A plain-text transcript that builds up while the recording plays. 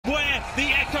The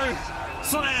echo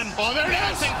slam. Oh, there it is.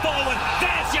 Bouncing forward.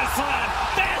 There's your slam.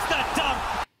 There's the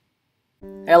dump.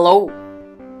 Hello,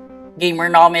 Gamer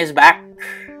Nom is back.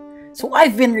 So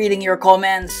I've been reading your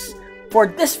comments. For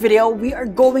this video, we are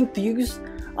going to use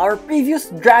our previous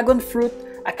Dragon Fruit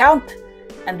account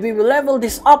and we will level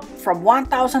this up from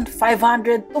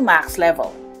 1500 to max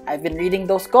level. I've been reading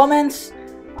those comments.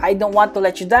 I don't want to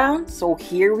let you down, so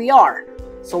here we are.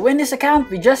 So in this account,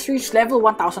 we just reached level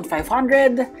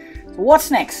 1500. So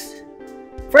what's next?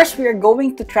 First, we are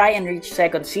going to try and reach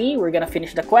second C. We're gonna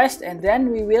finish the quest and then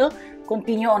we will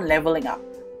continue on leveling up.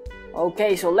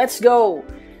 Okay, so let's go.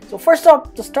 So first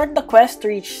up, to start the quest to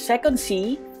reach second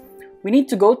C, we need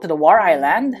to go to the War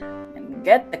Island and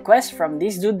get the quest from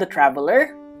this dude, the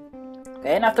Traveler.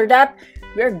 Okay, and after that,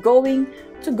 we are going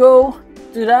to go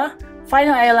to the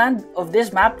final island of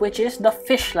this map, which is the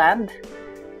Fishland.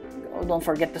 Oh, don't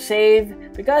forget to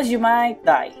save because you might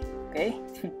die. Okay,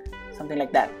 something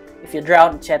like that. If you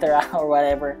drown, etc. or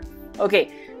whatever.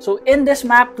 Okay, so in this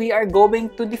map, we are going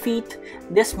to defeat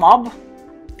this mob.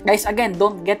 Guys, again,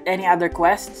 don't get any other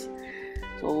quests.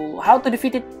 So how to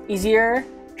defeat it easier?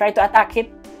 Try to attack it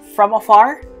from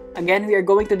afar. Again, we are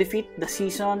going to defeat the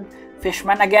Seasoned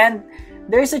Fishman again.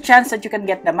 There is a chance that you can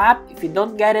get the map. If you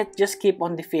don't get it, just keep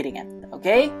on defeating it.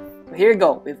 Okay? So here you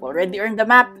go. We've already earned the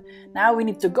map. Now we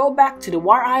need to go back to the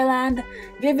War Island,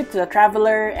 give it to the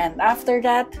Traveler, and after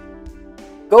that,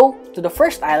 go to the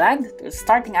first island, to the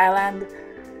starting island.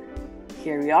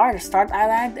 Here we are, the start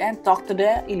island, and talk to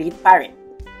the Elite Pirate.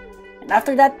 And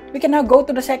after that, we can now go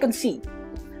to the second sea.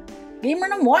 Gamer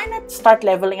Nom, why not start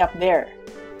leveling up there?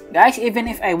 Guys, even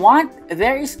if I want,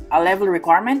 there is a level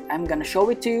requirement. I'm gonna show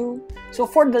it to you. So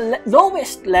for the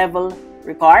lowest level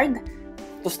required,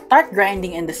 to start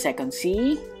grinding in the second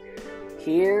sea,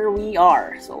 here we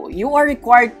are. So you are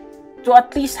required to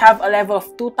at least have a level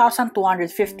of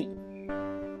 2250.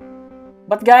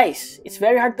 But guys, it's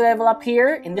very hard to level up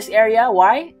here in this area.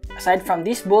 Why? Aside from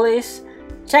these bullies,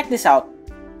 check this out.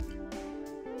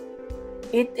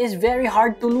 It is very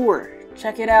hard to lure.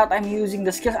 Check it out. I'm using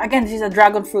the skills. Again, this is a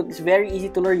dragon fruit. It's very easy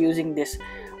to lure using this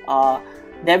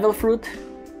devil fruit,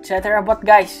 etc. But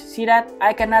guys, see that?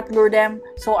 I cannot lure them.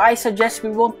 So I suggest we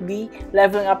won't be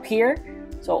leveling up here.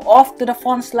 So off to the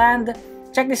Fawn's Land.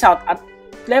 Check this out. At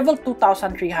level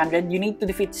 2300, you need to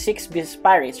defeat 6 beast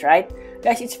pirates, right?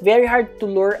 Guys, it's very hard to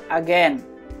lure again.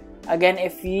 Again,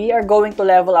 if we are going to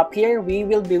level up here, we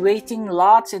will be wasting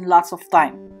lots and lots of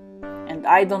time. And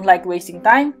I don't like wasting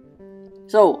time.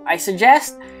 So, I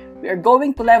suggest we are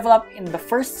going to level up in the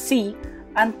first sea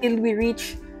until we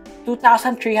reach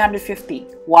 2350.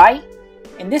 Why?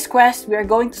 In this quest, we are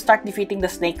going to start defeating the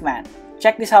Snake Man.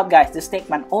 Check this out guys, the Snake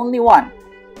Man, only one.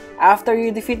 After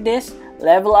you defeat this,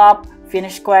 level up,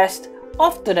 finish quest,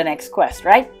 off to the next quest,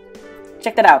 right?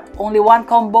 Check that out, only one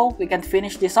combo, we can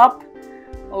finish this up.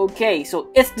 Okay, so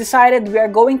it's decided we are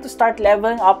going to start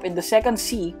leveling up in the second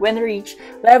sea when we reach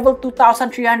level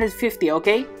 2350,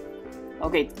 okay?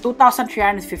 Okay,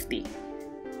 2350.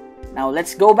 Now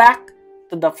let's go back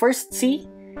to the first sea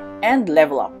and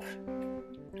level up.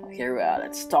 Here we are,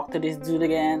 let's talk to this dude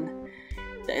again.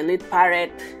 The Elite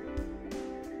Pirate.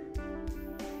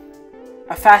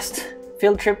 A fast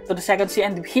field trip to the second sea,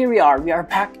 and here we are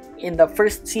back in the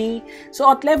first sea. So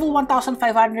at level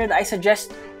 1500, I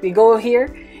suggest we go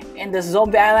here in the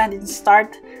zombie island and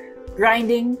start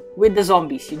grinding with the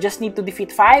zombies. You just need to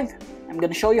defeat 5. I'm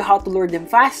gonna show you how to lure them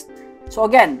fast. So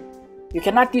again, you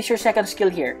cannot use your second skill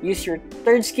here. Use your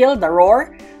third skill, the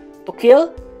Roar, to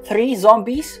kill 3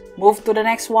 zombies. Move to the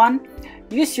next one.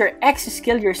 Use your X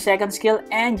skill, your second skill,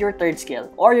 and your third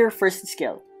skill, or your first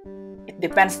skill. It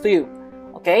depends to you.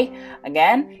 Okay?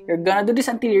 Again, you're gonna do this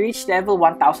until you reach level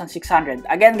 1600.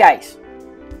 Again guys,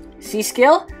 C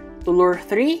skill to lure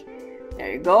 3.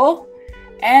 There you go.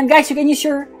 And guys, you can use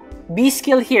your B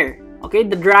skill here. Okay,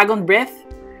 the Dragon Breath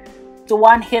to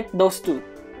one-hit those 2.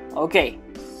 Okay,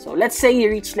 so let's say you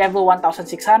reach level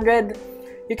 1600.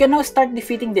 You can now start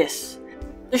defeating this,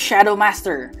 the Shadow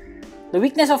Master. The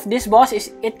weakness of this boss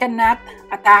is it cannot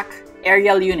attack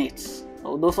aerial units.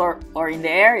 So those are in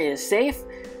the air is safe.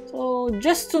 So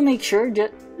just to make sure,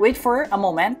 just wait for a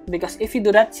moment, because if you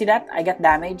do that, see that I get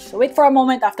damage. So wait for a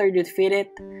moment after you defeat it.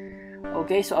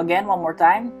 Okay, so again, one more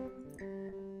time.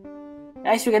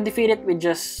 Guys, you can defeat it with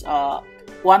just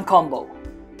one combo.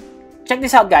 Check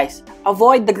this out guys,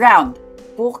 avoid the ground.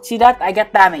 See that? I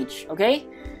get damage, okay?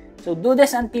 So do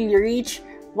this until you reach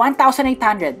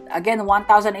 1800. Again,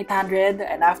 1800,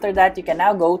 and after that, you can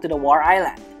now go to the War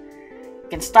Island. You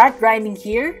can start grinding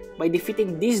here by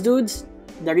defeating these dudes,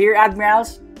 the Rear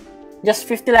Admirals, just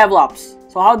 50 level ups.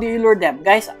 So how do you lure them?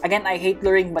 Guys, again, I hate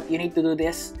luring, but you need to do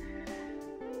this.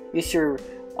 use your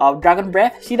Dragon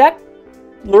Breath. See that?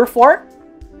 Lure 4.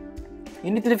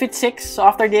 You need to defeat 6. So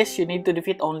after this, you need to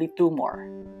defeat only 2 more.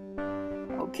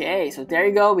 Okay, so there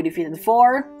you go. We defeated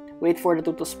 4. Wait for the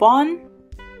 2 to spawn.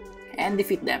 And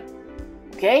defeat them.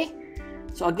 Okay?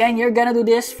 So again, you're gonna do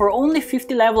this for only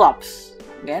 50 level ups.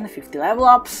 Again, 50 level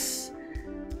ups.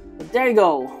 But there you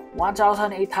go.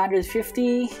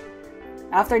 1,850.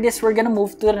 After this, we're gonna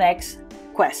move to the next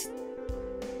quest.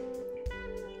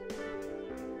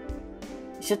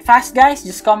 Is it fast, guys?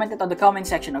 Just comment it on the comment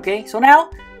section, okay? So now,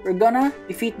 we're gonna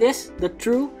defeat this, the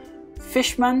true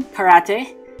Fishman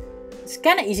Karate. It's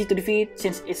kinda easy to defeat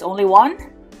since it's only 1.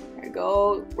 There you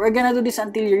go. We're gonna do this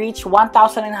until you reach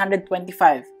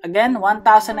 1,925. Again,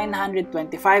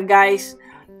 1,925, guys.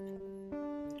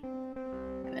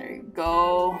 There you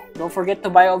go. Don't forget to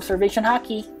buy Observation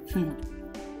Haki.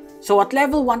 So at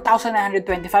level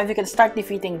 1,925, you can start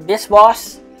defeating this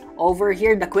boss. Over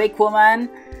here, the Quake Woman.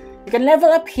 You can level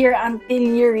up here until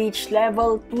you reach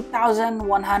level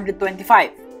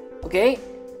 2,125. Okay?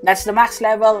 That's the max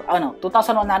level. Oh no,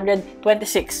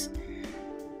 2,126.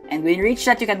 And when you reach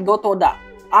that, you can go to the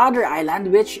other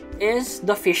island, which is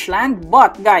the Fishland.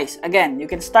 But guys, again, you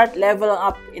can start leveling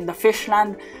up in the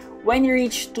Fishland when you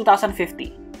reach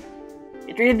 2,050.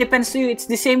 It really depends to you. It's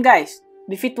the same, guys.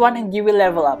 Defeat 1 and you will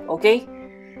level up, okay?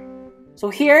 So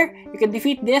here, you can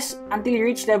defeat this until you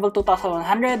reach level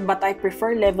 2,100, but I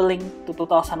prefer leveling to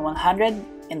 2,100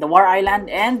 in the War Island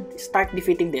and start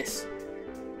defeating this.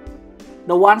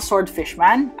 The One Sword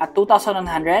Fishman at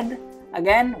 2,100.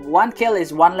 Again, 1 kill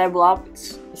is 1 level up.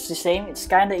 It's the same. It's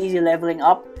kinda easy leveling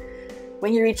up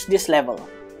when you reach this level.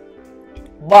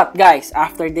 But guys,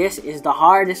 after this is the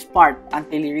hardest part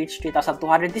until you reach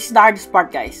 3,200. This is the hardest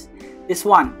part, guys. This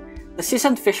one. The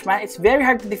Seasoned Fishman, it's very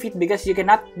hard to defeat because you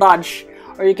cannot dodge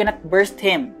or you cannot burst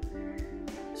him.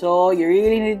 So you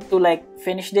really need to like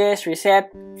finish this,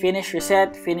 reset, finish,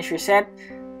 reset, finish, reset.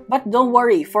 But don't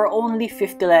worry for only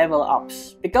 50 level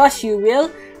ups because you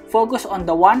will focus on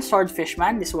the One Sword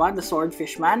Fishman, this one, the Sword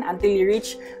Fishman, until you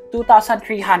reach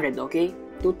 2,300, okay?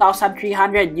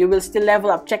 2,300, you will still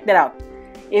level up. Check that out.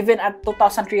 Even at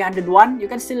 2,301, you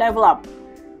can still level up.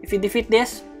 If you defeat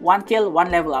this, 1 kill,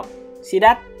 1 level up. See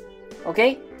that?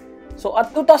 Okay, so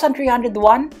at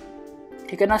 2,301,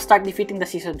 you can now start defeating the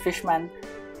Seasoned Fishman.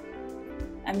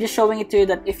 I'm just showing it to you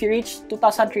that if you reach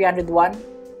 2,301,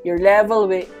 your level,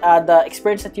 the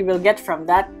experience that you will get from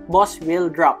that boss will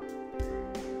drop.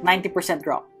 90%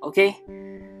 drop, okay?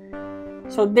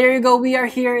 So there you go, we are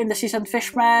here in the Seasoned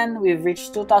Fishman. We've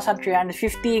reached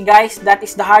 2,350. Guys, that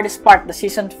is the hardest part, the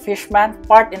Seasoned Fishman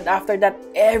part, and after that,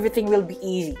 everything will be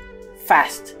easy,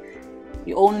 fast.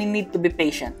 You only need to be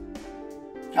patient.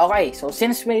 Okay, so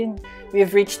since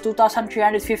we've reached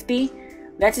 2,350,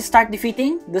 let's start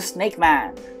defeating the Snake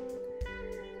Man.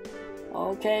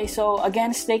 Okay, so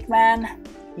again, Snake Man,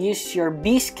 use your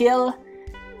B skill,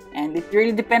 and it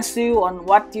really depends to you on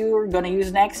what you're gonna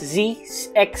use next. Z,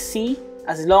 X, C,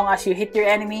 as long as you hit your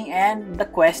enemy and the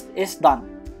quest is done.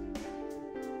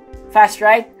 Fast,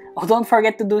 right? Oh, don't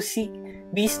forget to do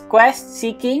Beast Quest,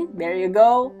 Seeking. There you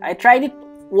go. I tried it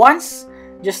once,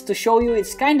 just to show you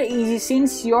it's kinda easy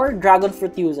since you're Dragon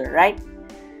Fruit user, right?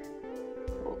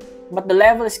 But the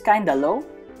level is kinda low.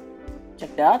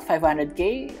 Check that out,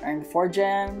 500k, earn 4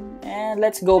 gem, and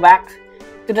let's go back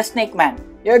to the Snake Man.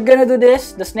 You're gonna do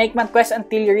this, the Snake Man quest,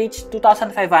 until you reach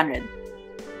 2,500.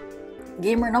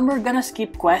 Gamer number, gonna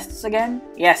skip quests again?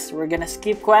 Yes, we're gonna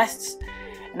skip quests.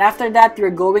 And after that, you're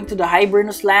going to the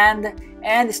Hibernus land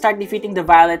and start defeating the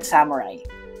Violet Samurai.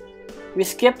 We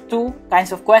skipped 2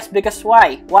 kinds of quests because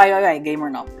why? Why, gamer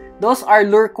no? Those are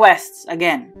lure quests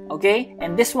again, okay?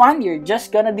 And this one, you're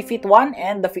just gonna defeat 1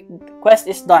 and the quest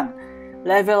is done.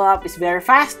 Level up is very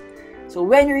fast. So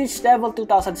when you reach level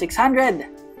 2,600,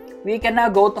 we can now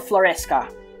go to Floresca.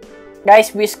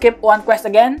 Guys, we skipped 1 quest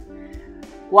again.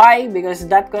 Why? Because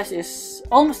that quest is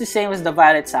almost the same as the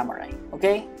Violet Samurai,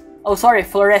 okay? Oh, sorry,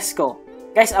 Floresco.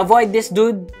 Guys, avoid this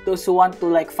dude. Those who want to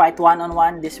like fight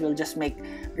one-on-one, this will just make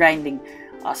grinding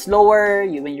slower.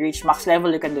 When you reach max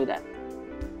level, you can do that.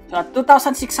 So at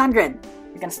 2,600,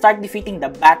 you can start defeating the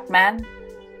Batman.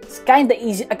 It's kinda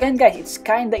easy. Again, guys, it's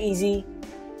kinda easy.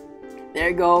 There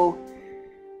you go.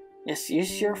 Just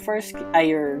use your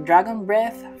your Dragon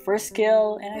Breath, first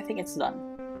skill, and I think it's done.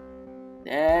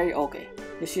 There, okay.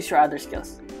 Just use your other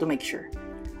skills to make sure.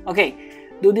 Okay,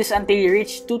 do this until you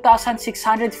reach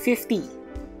 2,650.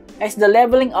 Guys, the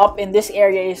leveling up in this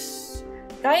area is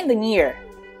kinda near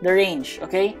the range,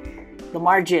 okay? The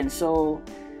margin, so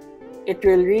it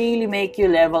will really make you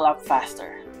level up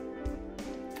faster.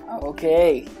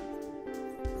 Okay.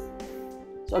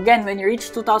 So again, when you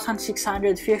reach 2650,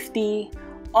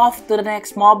 off to the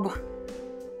next mob.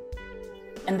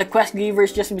 And the quest giver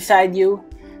is just beside you,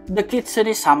 the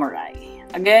Kitsune Samurai.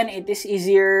 Again, it is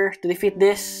easier to defeat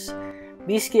this.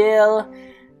 B skill,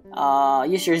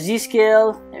 use your Z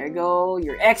skill, there you go,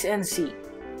 your X and C.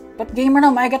 But gamer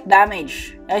Noob, I got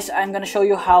damage. Guys, I'm gonna show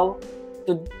you how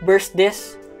to burst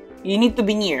this. You need to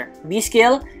be near B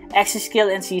skill, X skill,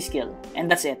 and C skill.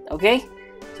 And that's it, okay?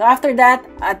 So after that,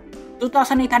 at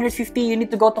 2850, you need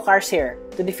to go to Corsair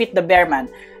to defeat the Bearman.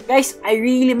 Guys, I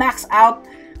really max out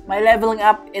my leveling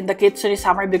up in the Kitsune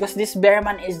Samurai because this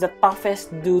Bearman is the toughest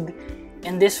dude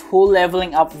in this whole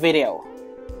leveling up video.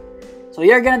 So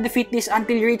you're gonna defeat this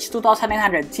until you reach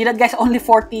 2900. See that, guys? Only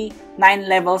 49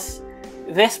 levels.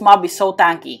 This mob is so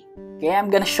tanky. Okay,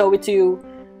 I'm gonna show it to you.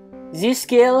 Z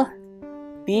skill,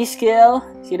 B skill,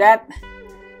 see that?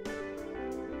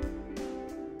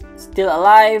 Still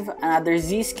alive. Another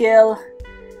Z skill,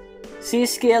 C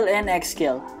skill, and X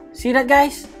skill. See that,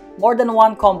 guys? More than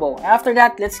one combo. After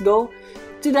that, let's go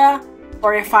to the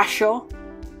Torrefaccio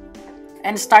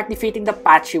and start defeating the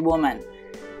Patchy Woman.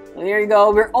 So here you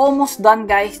go. We're almost done,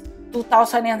 guys.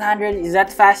 2900. Is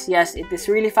that fast? Yes, it is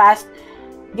really fast.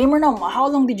 Gamer Noob, how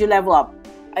long did you level up?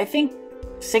 I think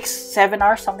 6-7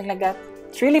 hours, something like that.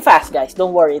 It's really fast, guys.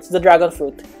 Don't worry, it's the dragon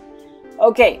fruit.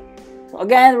 Okay, so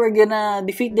again, we're gonna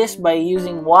defeat this by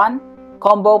using one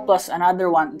combo plus another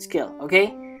one skill.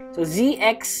 Okay, so Z,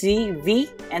 X, Z, V,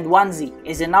 and 1Z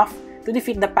is enough to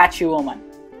defeat the Patchy Woman.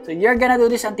 So you're gonna do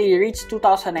this until you reach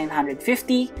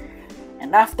 2950.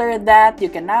 And after that, you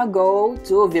can now go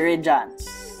to Viridians.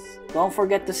 Don't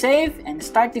forget to save and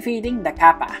start defeating the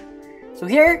Kappa. So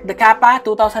here, the Kappa,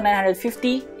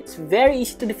 2950. It's very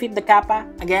easy to defeat the Kappa.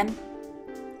 Again,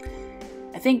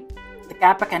 I think the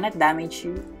Kappa cannot damage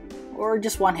you or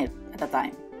just one hit at a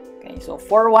time. Okay, so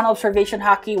for one observation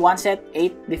haki, one set,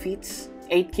 8 defeats,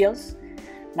 8 kills.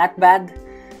 Not bad.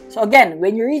 So again,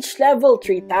 when you reach level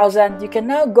 3000, you can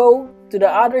now go to the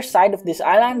other side of this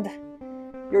island.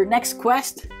 Your next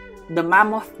quest, the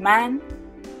Mammoth Man.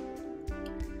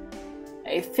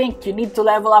 I think you need to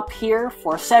level up here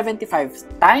for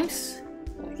 75 times.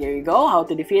 So here you go, how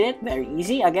to defeat it. Very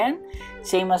easy again.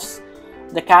 Same as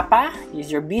the Kappa. Use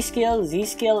your B skill, Z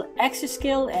skill, X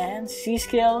skill, and C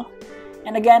skill.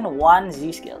 And again, one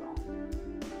Z skill.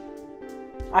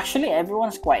 Actually,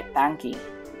 everyone's quite tanky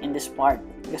in this part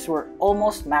because we're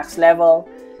almost max level.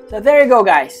 So there you go,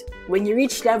 guys. When you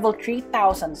reach level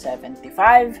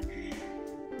 3075,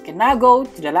 you can now go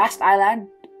to the last island.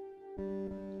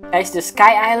 Guys, the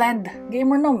Sky Island.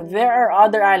 Gamer Noob, there are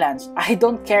other islands. I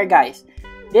don't care, guys.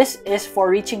 This is for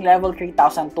reaching level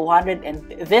 3200 and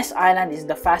this island is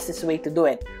the fastest way to do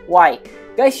it. Why?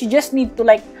 Guys, you just need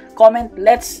to comment,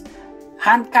 let's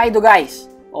hunt Kaido, guys.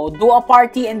 Or do a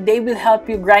party and they will help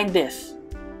you grind this.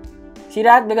 See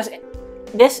that? Because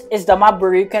this is the map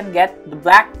where you can get the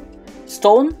black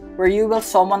stone where you will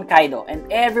summon Kaido. And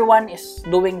everyone is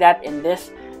doing that in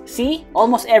this. See?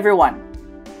 Almost everyone.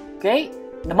 Okay?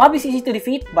 The mob is easy to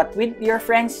defeat, but with your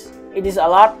friends, it is a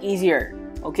lot easier.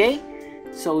 Okay?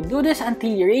 So do this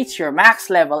until you reach your max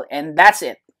level and that's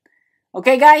it.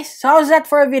 Okay, guys? So how's that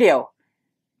for a video?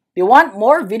 Do you want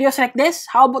more videos like this?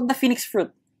 How about the Phoenix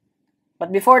Fruit?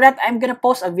 But before that, I'm gonna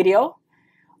post a video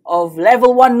of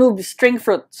level 1 Noob String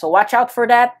Fruit. So watch out for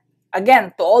that.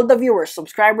 Again, to all the viewers,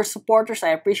 subscribers, supporters, I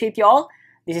appreciate you all.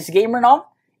 This is Gamer Noob,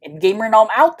 and Gamer Noob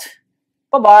out.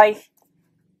 Bye-bye.